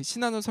다르항의 그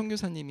신한원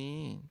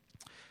선교사님이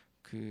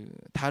그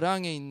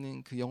다르항에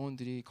있는 그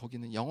영혼들이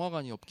거기는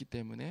영화관이 없기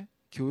때문에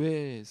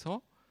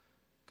교회에서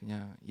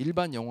그냥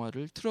일반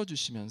영화를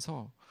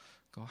틀어주시면서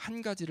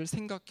한 가지를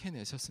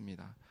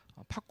생각해내셨습니다.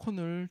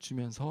 팝콘을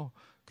주면서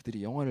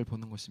그들이 영화를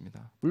보는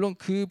것입니다. 물론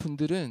그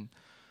분들은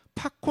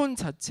팝콘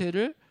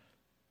자체를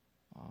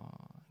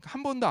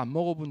한 번도 안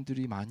먹어본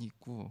분들이 많이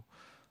있고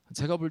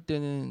제가 볼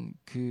때는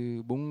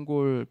그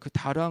몽골 그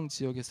다르항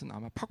지역에서는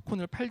아마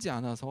팝콘을 팔지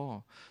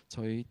않아서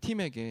저희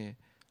팀에게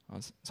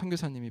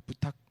선교사님이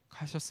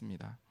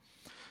부탁하셨습니다.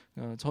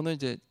 저는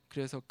이제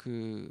그래서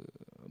그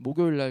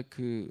목요일 날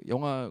그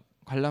영화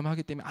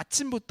관람하기 때문에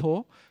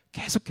아침부터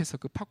계속해서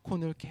그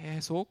팝콘을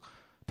계속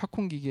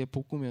팝콘 기계에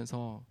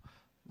볶으면서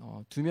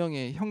두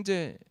명의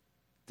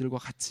형제들과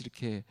같이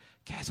이렇게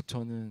계속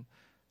저는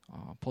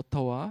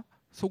버터와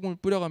소금을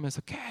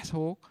뿌려가면서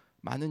계속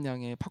많은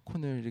양의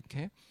팝콘을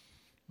이렇게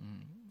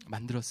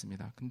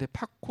만들었습니다. 근데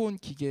팝콘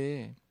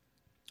기계에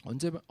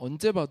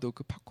언제 봐도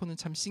그 팝콘은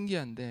참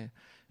신기한데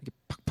이렇게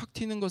팍팍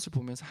튀는 것을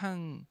보면서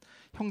한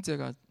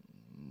형제가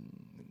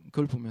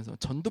그걸 보면서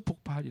전도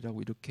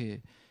폭발이라고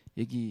이렇게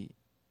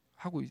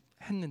얘기하고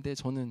했는데,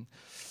 저는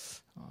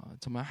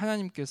정말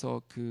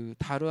하나님께서 그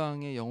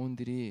다르앙의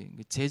영혼들이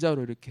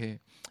제자로 이렇게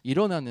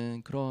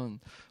일어나는 그런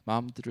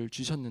마음들을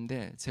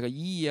주셨는데, 제가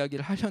이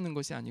이야기를 하려는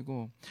것이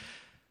아니고,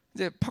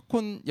 이제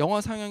팝콘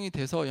영화 상영이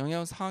돼서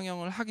영화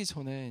상영을 하기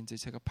전에 이제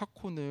제가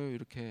팝콘을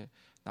이렇게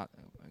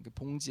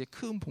봉지에,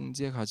 큰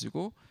봉지에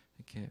가지고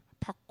이렇게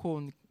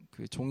팝콘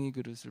그 종이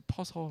그릇을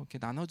퍼서 이렇게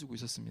나눠주고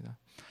있었습니다.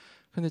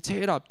 근데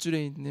제일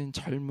앞줄에 있는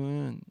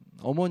젊은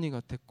어머니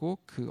같았고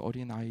그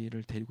어린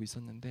아이를 데리고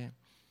있었는데,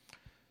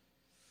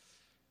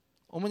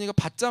 어머니가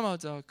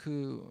받자마자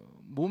그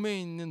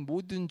몸에 있는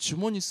모든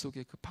주머니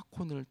속에 그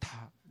팝콘을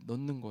다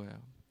넣는 거예요.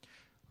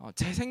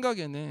 제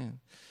생각에는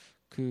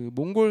그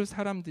몽골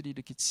사람들이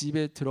이렇게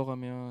집에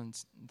들어가면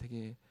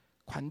되게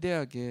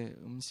관대하게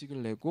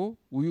음식을 내고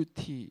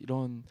우유티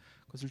이런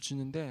것을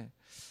주는데,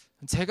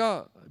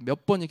 제가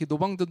몇 번 이렇게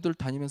노방전들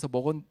다니면서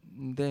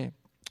먹었는데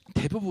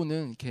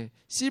대부분은 이렇게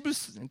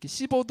이렇게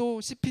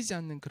씹어도 씹히지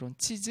않는 그런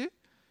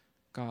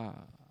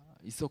치즈가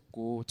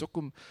있었고,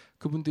 조금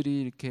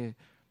그분들이 이렇게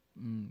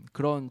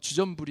그런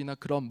주전부리나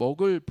그런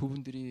먹을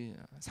부분들이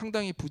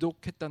상당히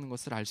부족했다는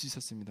것을 알 수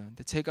있었습니다.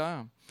 근데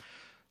제가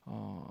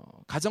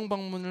가정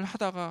방문을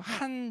하다가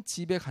한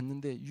집에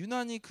갔는데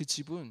유난히 그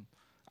집은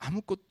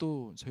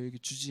아무것도 저에게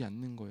주지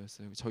않는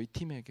거였어요. 저희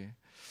팀에게.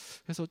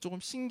 그래서 조금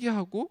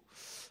신기하고,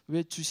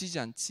 왜 주시지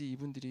않지?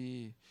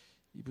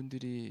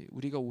 이분들이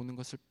우리가 오는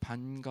것을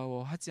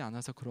반가워하지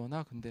않아서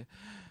그러나. 근데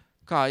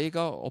그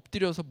아이가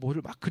엎드려서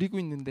뭐를 막 그리고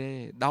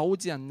있는데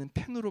나오지 않는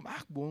펜으로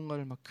막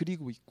무언가를 막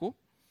그리고 있고,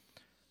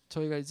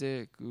 저희가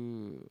이제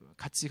그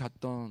같이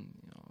갔던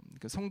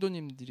그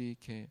성도님들이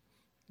이렇게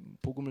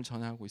복음을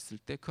전하고 있을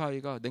때 그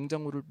아이가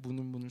냉장고를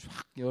문을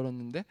확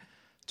열었는데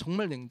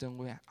정말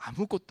냉장고에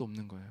아무것도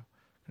없는 거예요.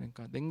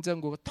 그러니까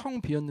냉장고가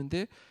텅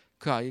비었는데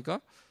그 아이가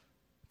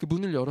그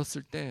문을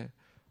열었을 때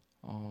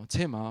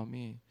제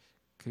마음이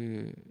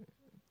그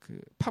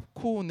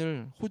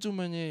팝콘을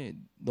호주머니에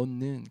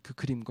넣는 그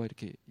그림과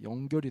이렇게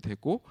연결이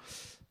되고,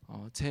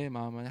 제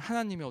마음 안에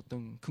하나님의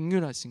어떤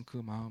긍휼하신 그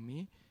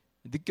마음이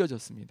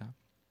느껴졌습니다.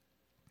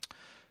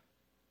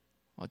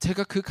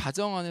 제가 그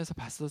가정 안에서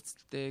봤었을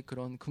때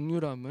그런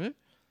긍휼함을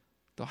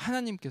또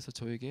하나님께서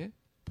저에게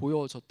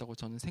보여줬다고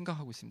저는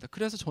생각하고 있습니다.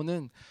 그래서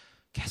저는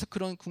계속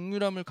그런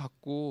긍휼함을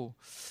갖고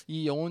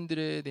이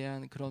영혼들에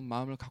대한 그런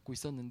마음을 갖고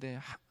있었는데,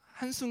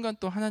 한순간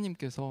또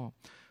하나님께서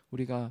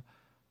우리가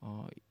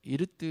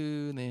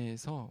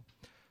이르뜨네에서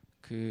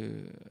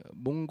그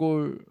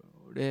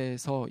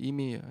몽골에서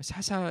이미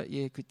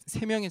샤샤의 그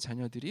 3명의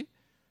자녀들이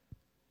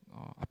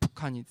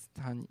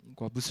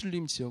아프가니스탄과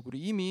무슬림 지역으로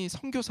이미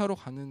선교사로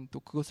가는 또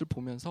그것을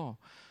보면서,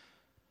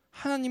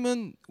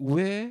 하나님은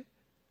왜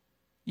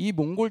이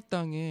몽골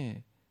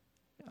땅에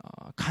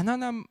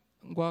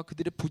가난함과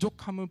그들의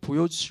부족함을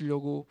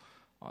보여주시려고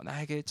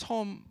나에게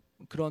처음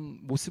그런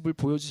모습을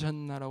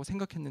보여주셨나라고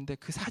생각했는데,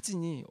 그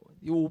사진이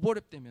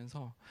오버랩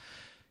되면서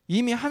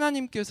이미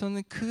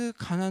하나님께서는 그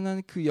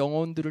가난한 그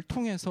영혼들을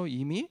통해서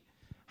이미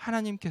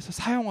하나님께서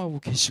사용하고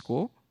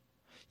계시고,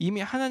 이미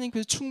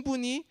하나님께서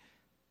충분히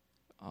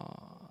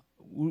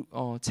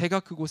제가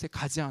그곳에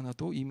가지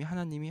않아도 이미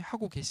하나님이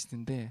하고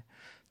계시는데,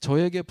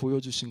 저에게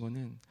보여주신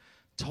거는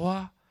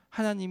저와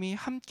하나님이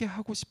함께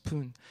하고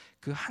싶은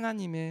그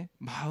하나님의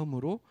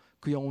마음으로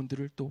그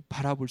영혼들을 또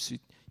바라볼 수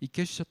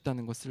있게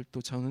해주셨다는 것을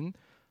또 저는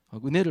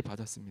은혜를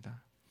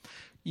받았습니다.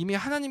 이미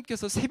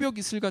하나님께서 새벽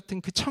이슬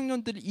같은 그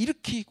청년들을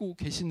일으키고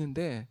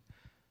계시는데,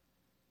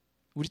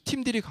 우리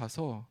팀들이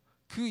가서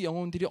그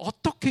영혼들이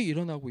어떻게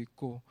일어나고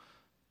있고,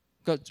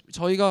 그러니까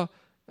저희가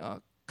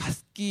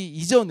갔기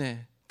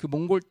이전에 그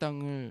몽골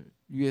땅을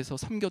위해서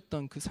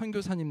섬겼던 그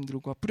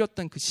선교사님들과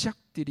뿌렸던 그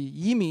씨앗들이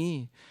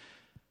이미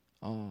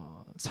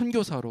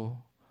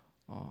선교사로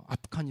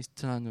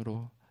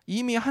아프가니스탄으로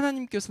이미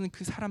하나님께서는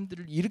그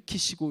사람들을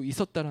일으키시고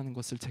있었다라는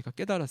것을 제가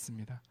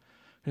깨달았습니다.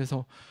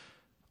 그래서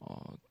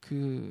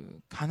그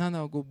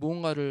가난하고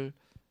무언가를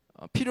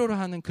필요로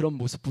하는 그런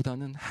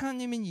모습보다는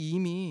하나님은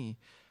이미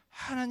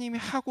하나님이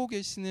하고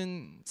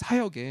계시는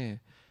사역에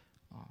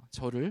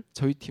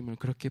저희 팀을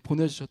그렇게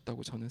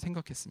보내주셨다고 저는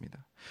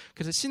생각했습니다.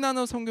 그래서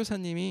신한호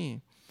선교사님이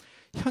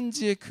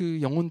현지의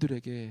그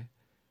영혼들에게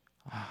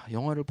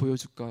영화를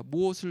보여줄까,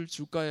 무엇을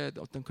줄까의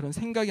어떤 그런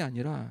생각이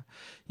아니라,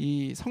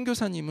 이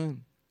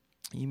선교사님은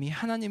이미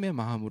하나님의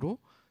마음으로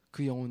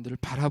그 영혼들을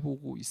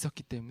바라보고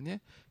있었기 때문에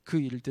그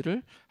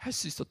일들을 할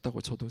수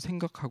있었다고 저도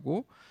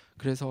생각하고,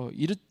 그래서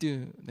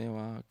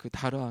이르뜨네와 그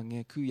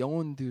다르앙의 그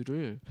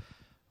영혼들을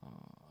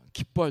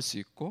기뻐할 수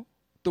있고,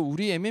 또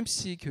우리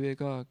MMC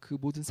교회가 그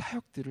모든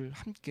사역들을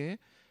함께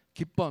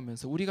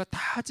기뻐하면서 우리가 다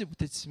하지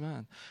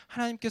못했지만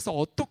하나님께서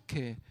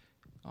어떻게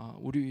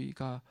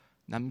우리가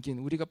남긴,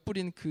 우리가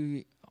뿌린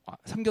그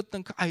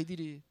섬겼던 그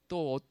아이들이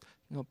또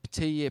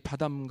제2의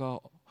바담과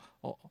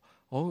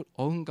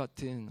어른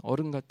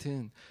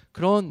같은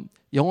그런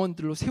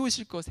영혼들로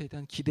세우실 것에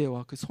대한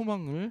기대와 그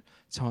소망을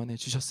전해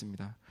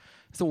주셨습니다.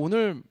 그래서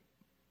오늘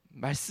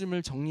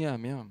말씀을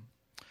정리하면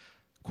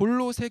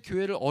골로새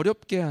교회를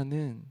어렵게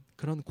하는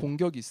그런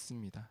공격이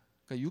있습니다.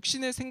 그러니까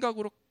육신의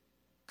생각으로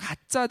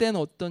가짜된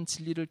어떤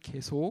진리를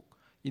계속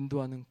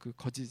인도하는 그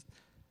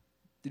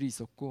거짓들이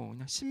있었고,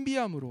 그냥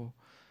신비함으로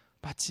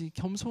마치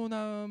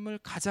겸손함을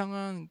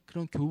가장한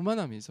그런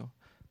교만함이죠.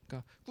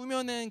 그러니까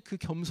꾸며낸 그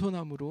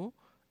겸손함으로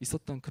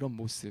있었던 그런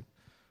모습.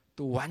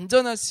 또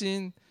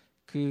완전하신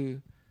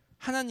그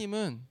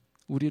하나님은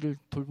우리를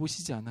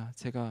돌보시지 않아.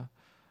 제가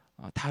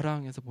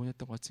다락에서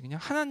보냈던 것 같이 그냥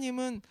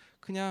하나님은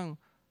그냥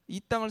이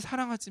땅을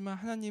사랑하지만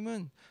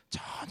하나님은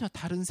전혀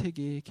다른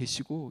세계에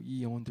계시고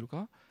이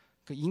영혼들과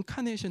그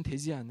인카네이션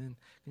되지 않은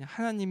그냥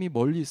하나님이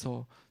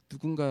멀리서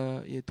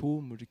누군가의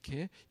도움을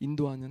이렇게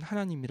인도하는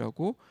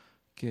하나님이라고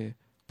이렇게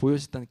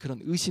보여졌다는 그런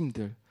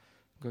의심들,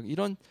 그러니까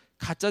이런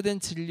가짜된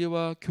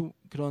진리와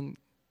그런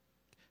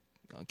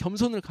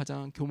겸손을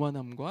가장한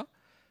교만함과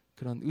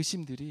그런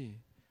의심들이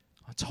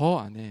저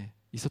안에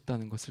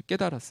있었다는 것을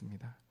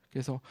깨달았습니다.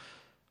 그래서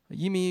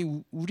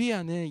이미 우리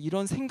안에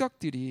이런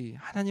생각들이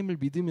하나님을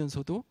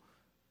믿으면서도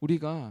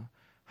우리가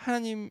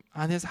하나님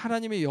안에서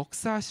하나님의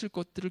역사하실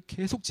것들을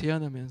계속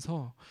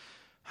제한하면서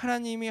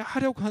하나님이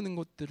하려고 하는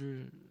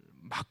것들을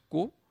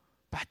막고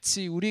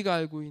마치 우리가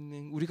알고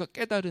있는, 우리가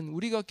깨달은,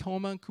 우리가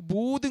경험한 그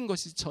모든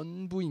것이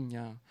전부인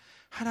양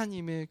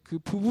하나님의 그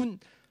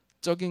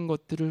부분적인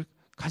것들을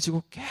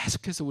가지고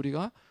계속해서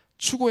우리가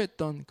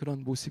추구했던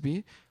그런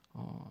모습이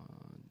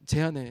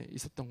제 안에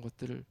있었던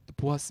것들을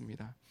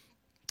보았습니다.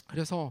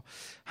 그래서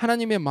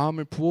하나님의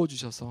마음을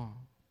부어주셔서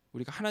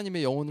우리가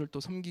하나님의 영혼을 또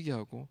섬기게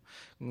하고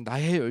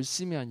나의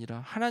열심이 아니라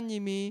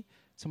하나님이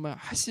정말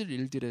하실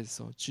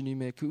일들에서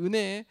주님의 그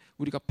은혜에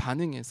우리가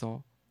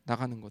반응해서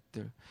나가는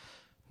것들,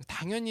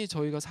 당연히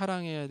저희가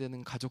사랑해야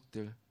되는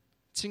가족들,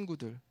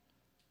 친구들,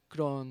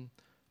 그런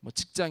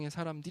직장의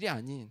사람들이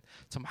아닌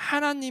정말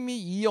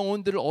하나님이 이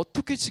영혼들을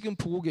어떻게 지금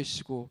보고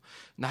계시고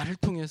나를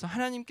통해서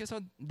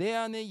하나님께서 내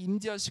안에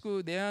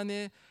임재하시고 내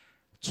안에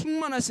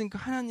충만하신 그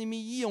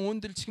하나님이 이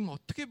영혼들을 지금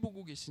어떻게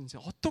보고 계신지,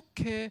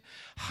 어떻게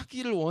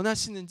하기를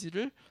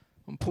원하시는지를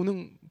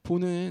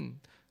보는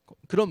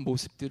그런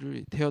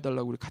모습들을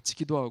되어달라고 우리 같이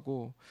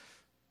기도하고,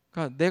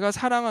 그러니까 내가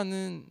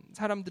사랑하는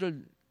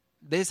사람들을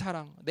내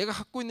사랑, 내가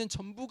갖고 있는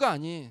전부가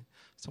아닌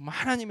정말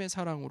하나님의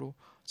사랑으로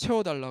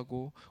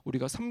채워달라고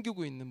우리가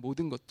섬기고 있는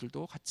모든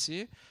것들도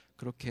같이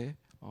그렇게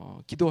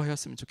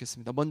기도하였으면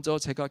좋겠습니다. 먼저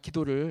제가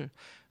기도를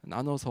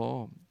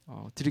나눠서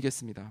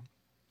드리겠습니다.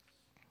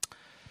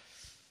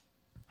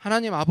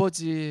 하나님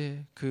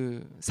아버지,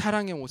 그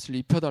사랑의 옷을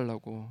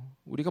입혀달라고,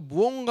 우리가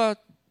무언가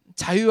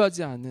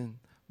자유하지 않은,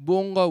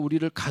 무언가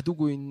우리를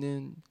가두고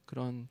있는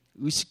그런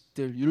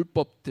의식들,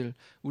 율법들,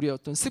 우리의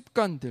어떤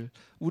습관들,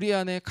 우리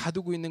안에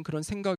가두고 있는 그런 생각